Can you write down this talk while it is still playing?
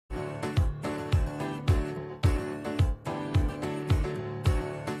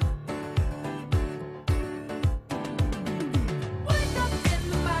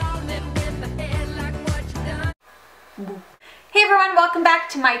everyone, welcome back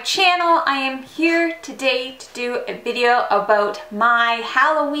to my channel. I am here today to do a video about my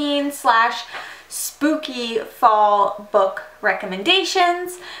Halloween slash spooky fall book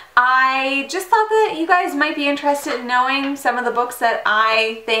recommendations. I just thought that you guys might be interested in knowing some of the books that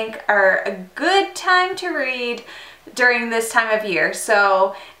I think are a good time to read during this time of year.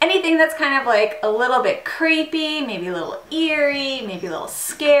 So anything that's kind of like a little bit creepy, maybe a little eerie, maybe a little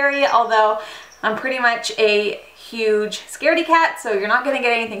scary, although I'm pretty much a huge scaredy cat, so you're not going to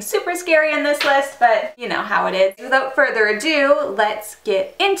get anything super scary on this list, but you know how it is. Without further ado, let's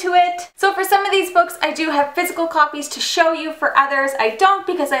get into it. So for some of these books, I do have physical copies to show you. For others, I don't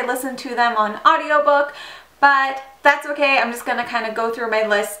because I listen to them on audiobook, but that's okay. I'm just going to kind of go through my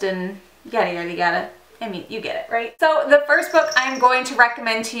list and yada yada yada. I mean, you get it, right? So the first book I'm going to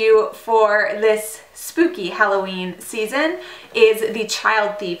recommend to you for this spooky Halloween season is The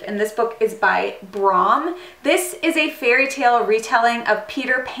Child Thief, and this book is by Brom. This is a fairy tale retelling of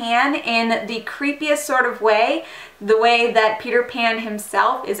Peter Pan in the creepiest sort of way, the way that Peter Pan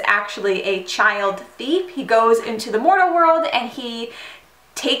himself is actually a child thief. He goes into the mortal world and he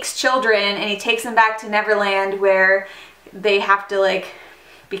takes children and he takes them back to Neverland where they have to like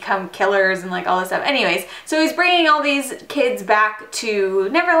become killers and like all this stuff. Anyways, so he's bringing all these kids back to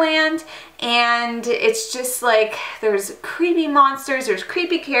Neverland, and it's just like there's creepy monsters, there's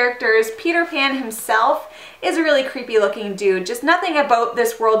creepy characters. Peter Pan himself is a really creepy looking dude. Just nothing about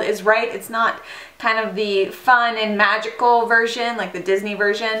this world is right. It's not kind of the fun and magical version like the Disney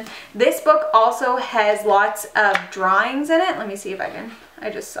version. This book also has lots of drawings in it. Let me see if I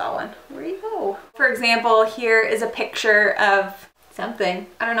just saw one. Where do you go? For example, here is a picture of something.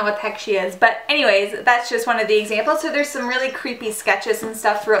 I don't know what the heck she is, but anyways, that's just one of the examples. So there's some really creepy sketches and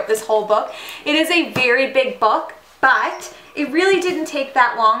stuff throughout this whole book. It is a very big book, but it really didn't take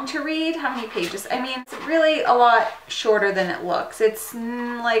that long to read. How many pages? I mean, it's really a lot shorter than it looks. It's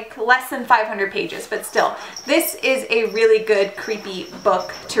like less than 500 pages, but still, this is a really good creepy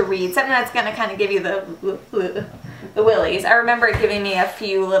book to read. Something that's gonna kind of give you the willies. I remember it giving me a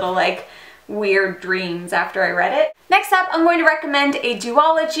few little like weird dreams after I read it. Next up, I'm going to recommend a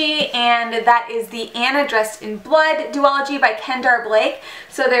duology, and that is the Anna Dressed in Blood duology by Kendar Blake.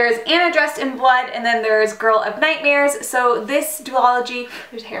 So there's Anna Dressed in Blood, and then there's Girl of Nightmares. So this duology,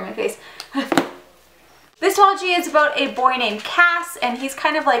 there's hair in my face. This duology is about a boy named Cass, and he's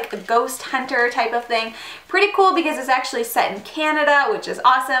kind of like a ghost hunter type of thing. Pretty cool because it's actually set in Canada, which is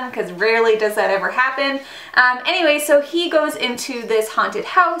awesome because rarely does that ever happen. Anyway, so he goes into this haunted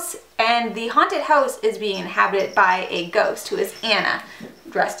house, and the haunted house is being inhabited by a ghost who is Anna,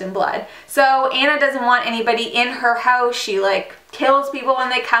 dressed in blood. So Anna doesn't want anybody in her house. She like kills people when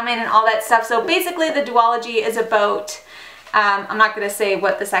they come in and all that stuff. So basically the duology is about I'm not going to say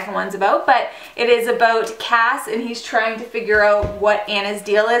what the second one's about, but it is about Cass, and he's trying to figure out what Anna's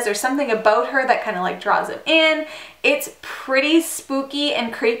deal is. There's something about her that kind of like draws him in. It's pretty spooky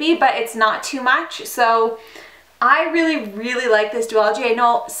and creepy, but it's not too much. So I really like this duology. I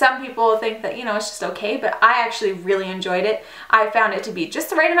know some people think that, you know, it's just okay, but I actually really enjoyed it. I found it to be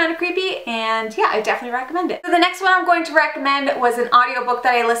just the right amount of creepy, and yeah, I definitely recommend it. So the next one I'm going to recommend was an audiobook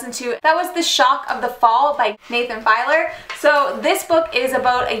that I listened to. That was The Shock of the Fall by Nathan Filer. So this book is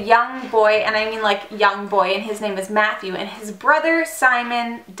about a young boy, and I mean like young boy, and his name is Matthew, and his brother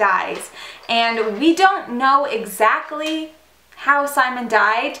Simon dies. And we don't know exactly how Simon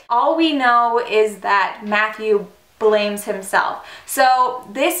died. All we know is that Matthew blames himself. So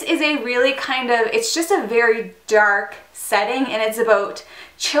this is a really kind of, it's just a very dark setting, and it's about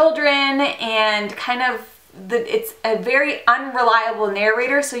children and kind of it's a very unreliable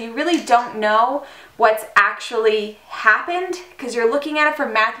narrator, so you really don't know what's actually happened because you're looking at it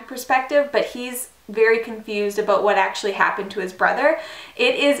from Matthew's perspective, but he's very confused about what actually happened to his brother.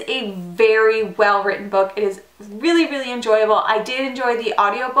 It is a very well written book. It is really enjoyable. I did enjoy the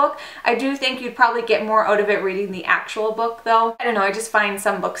audiobook. I do think you'd probably get more out of it reading the actual book though. I don't know, I just find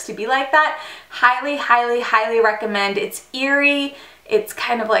some books to be like that. Highly recommend. It's eerie, it's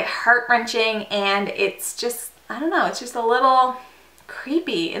kind of like heart-wrenching, and it's just, I don't know, it's just a little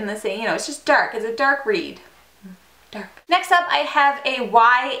creepy in the same, you know, it's just dark. It's a dark read. Dark. Next up, I have a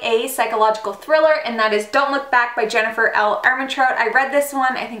YA psychological thriller, and that is Don't Look Back by Jennifer L. Armentrout. I read this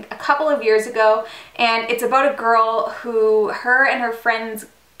one, I think, a couple of years ago, and it's about a girl who, her and her friends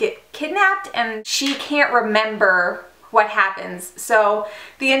get kidnapped, and she can't remember what happens. So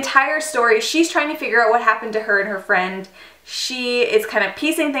the entire story, she's trying to figure out what happened to her and her friend. She is kind of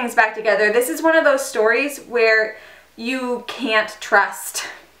piecing things back together. This is one of those stories where you can't trust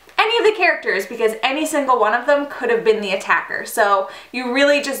any of the characters, because any single one of them could have been the attacker. So you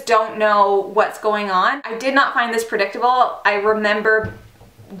really just don't know what's going on. I did not find this predictable. I remember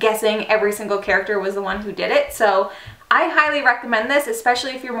guessing every single character was the one who did it. So I highly recommend this,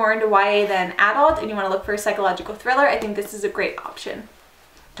 especially if you're more into YA than adult and you want to look for a psychological thriller. I think this is a great option.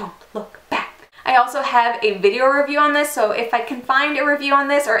 Don't look back. I also have a video review on this, so if I can find a review on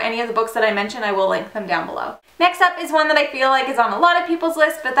this or any of the books that I mentioned, I will link them down below. Next up is one that I feel like is on a lot of people's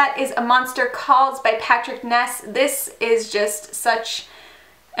list, but that is A Monster Calls by Patrick Ness. This is just such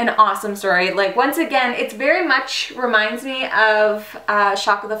an awesome story. Like, once again, it very much reminds me of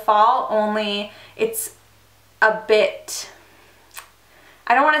Shock of the Fall, only it's a bit,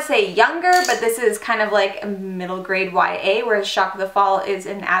 I don't want to say younger, but this is kind of like a middle grade YA, whereas Shock of the Fall is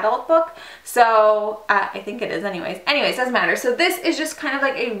an adult book. So I think it is anyways. Anyways, doesn't matter. So this is just kind of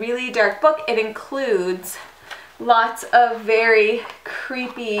like a really dark book. It includes lots of very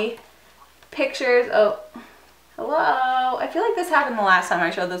creepy pictures. Oh, hello. I feel like this happened the last time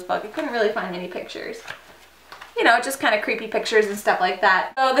I showed this book. I couldn't really find any pictures. You know, just kind of creepy pictures and stuff like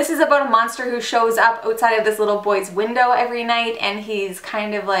that. So this is about a monster who shows up outside of this little boy's window every night, and he's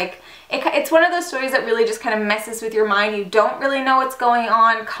kind of like, it's one of those stories that really just kind of messes with your mind. You don't really know what's going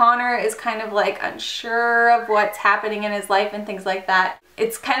on. Connor is kind of like unsure of what's happening in his life and things like that.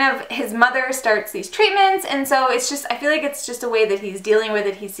 It's kind of, his mother starts these treatments, and so it's just, I feel like it's just a way that he's dealing with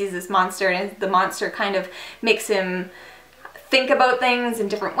it. He sees this monster, and the monster kind of makes him think about things in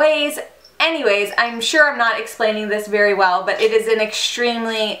different ways. Anyways, I'm sure I'm not explaining this very well, but it is an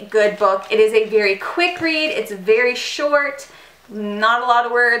extremely good book. It is a very quick read. It's very short, not a lot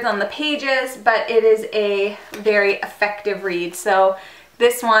of words on the pages, but it is a very effective read. So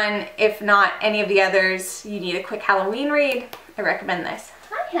this one, if not any of the others, you need a quick Halloween read, I recommend this.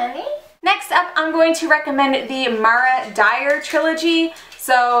 Hi, honey. Next up, I'm going to recommend the Mara Dyer trilogy.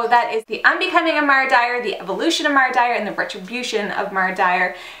 So that is The Unbecoming of Mara Dyer, The Evolution of Mara Dyer, and The Retribution of Mara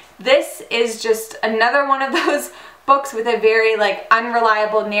Dyer. This is just another one of those books with a very like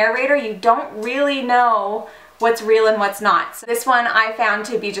unreliable narrator. You don't really know what's real and what's not. So this one I found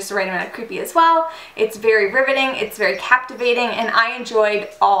to be just the right amount of creepy as well. It's very riveting, it's very captivating, and I enjoyed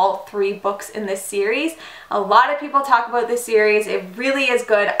all 3 books in this series. A lot of people talk about this series. It really is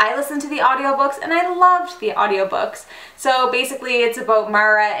good. I listened to the audiobooks and I loved the audiobooks. So basically it's about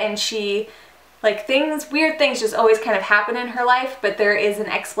Mara, and she, like, weird things just always kind of happen in her life, but there is an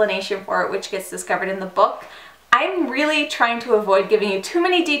explanation for it which gets discovered in the book. I'm really trying to avoid giving you too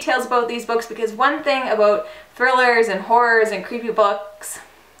many details about these books, because one thing about thrillers and horrors and creepy books,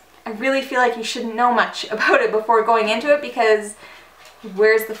 I really feel like you shouldn't know much about it before going into it, because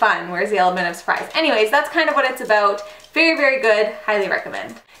where's the fun? Where's the element of surprise? Anyways, that's kind of what it's about. Very, very good. Highly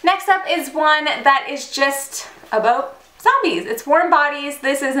recommend. Next up is one that is just about zombies. It's Warm Bodies.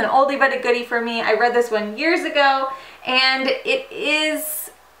 This is an oldie but a goodie for me. I read this one years ago, and it is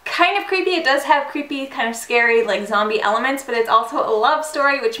kind of creepy. It does have creepy, kind of scary, like zombie elements, but it's also a love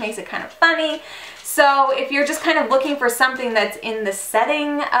story, which makes it kind of funny. So if you're just kind of looking for something that's in the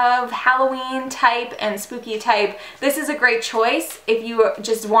setting of Halloween type and spooky type, this is a great choice if you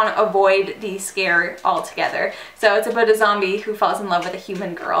just want to avoid the scare altogether. So it's about a zombie who falls in love with a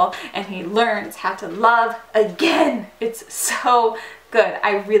human girl, and he learns how to love again. It's so good.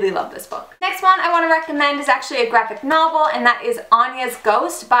 I really love this book. Next one I want to recommend is actually a graphic novel, and that is Anya's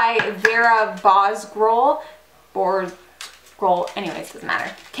Ghost by Vera Bosgrol. Anyways, doesn't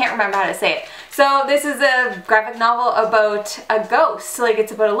matter. Can't remember how to say it. So this is a graphic novel about a ghost. Like,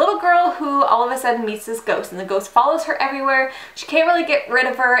 it's about a little girl who all of a sudden meets this ghost, and the ghost follows her everywhere. She can't really get rid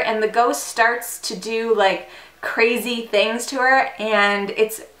of her, and the ghost starts to do like crazy things to her, and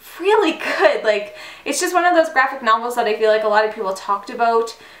it's really good. Like, it's just one of those graphic novels that I feel like a lot of people talked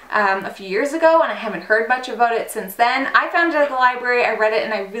about a few years ago, and I haven't heard much about it since then. I found it at the library, I read it,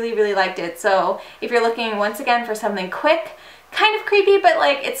 and I really, really liked it. So if you're looking once again for something quick, kind of creepy, but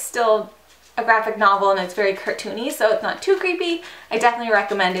like it's still a graphic novel and it's very cartoony, so it's not too creepy, I definitely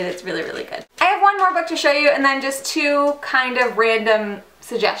recommend it. It's really, really good. I have one more book to show you, and then just 2 kind of random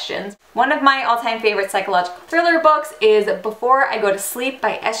suggestions. One of my all-time favorite psychological thriller books is Before I Go to Sleep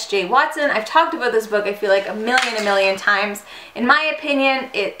by S.J. Watson. I've talked about this book, I feel like, a million times. In my opinion,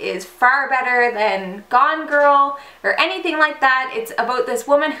 it is far better than Gone Girl or anything like that. It's about this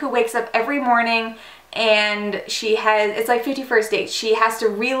woman who wakes up every morning, and she has, it's like 51st dates. She has to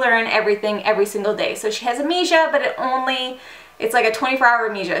relearn everything every single day. So she has amnesia, but it's like a 24-hour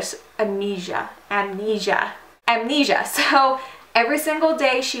amnesia. So every single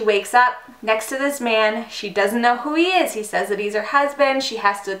day she wakes up next to this man. She doesn't know who he is. He says that he's her husband. She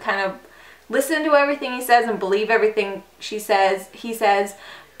has to kind of listen to everything he says and believe everything he says.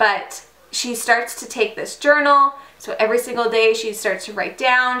 but she starts to take this journal. So every single day she starts to write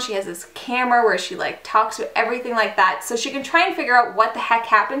down. She has this camera where she like talks to everything like that. So she can try and figure out what the heck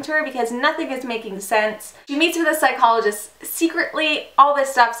happened to her because nothing is making sense. She meets with a psychologist secretly, all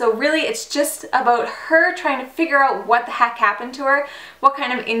this stuff. So really it's just about her trying to figure out what the heck happened to her, what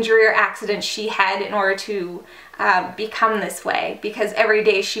kind of injury or accident she had in order to become this way. Because every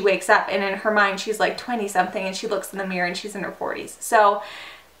day she wakes up and in her mind she's like 20 something and she looks in the mirror and she's in her 40s. So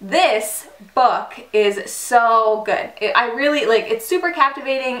this book is so good. I really like, it's super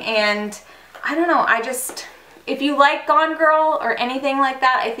captivating, and I don't know, if you like Gone Girl or anything like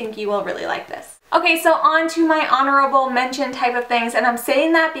that, I think you will really like this. Okay, so on to my honorable mention type of things, and I'm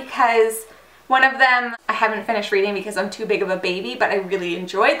saying that because one of them I haven't finished reading because I'm too big of a baby, but I really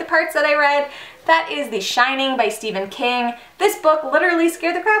enjoyed the parts that I read. That is The Shining by Stephen King. This book literally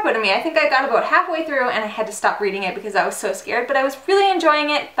scared the crap out of me. I think I got about halfway through and I had to stop reading it because I was so scared, but I was really enjoying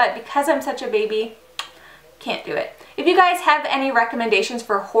it, but because I'm such a baby, can't do it. If you guys have any recommendations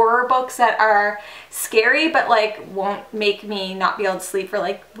for horror books that are scary but like won't make me not be able to sleep for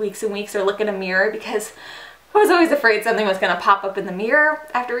like weeks and weeks or look in a mirror, because I was always afraid something was going to pop up in the mirror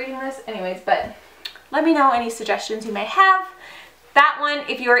after reading this. Anyways, but let me know any suggestions you may have. That one,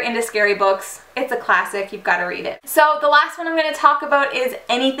 if you are into scary books, it's a classic. You've got to read it. So the last one I'm going to talk about is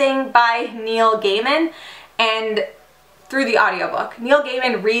Anything by Neil Gaiman, and through the audiobook. Neil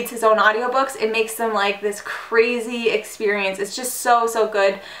Gaiman reads his own audiobooks. It makes them like this crazy experience. It's just so, so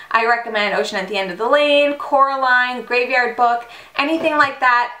good. I recommend Ocean at the End of the Lane, Coraline, Graveyard Book, anything like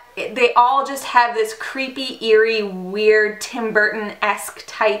that. They all just have this creepy, eerie, weird, Tim Burton-esque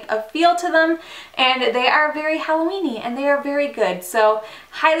type of feel to them, and they are very Halloween-y, and they are very good. So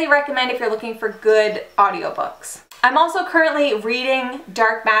highly recommend if you're looking for good audiobooks. I'm also currently reading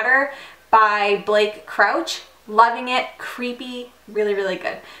Dark Matter by Blake Crouch. Loving it, creepy, really, really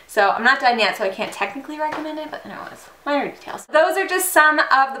good. So I'm not done yet, so I can't technically recommend it, but anyways, minor details. Those are just some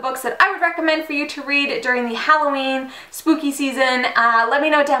of the books that I would recommend for you to read during the Halloween spooky season. Let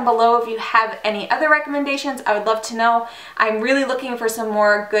me know down below if you have any other recommendations. I would love to know. I'm really looking for some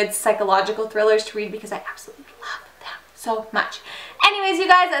more good psychological thrillers to read because I absolutely love them so much. Anyways, you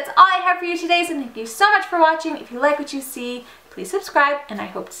guys, that's all I have for you today, so thank you so much for watching. If you like what you see, please subscribe, and I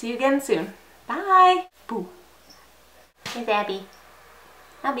hope to see you again soon. Bye! Boo! Hey, Abby.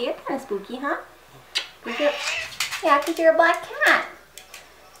 Abby, you're kind of spooky, huh? Yeah, because you're a black cat.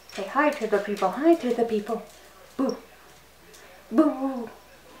 Say hi to the people. Hi to the people. Boo. Boo.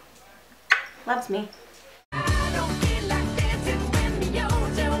 Loves me.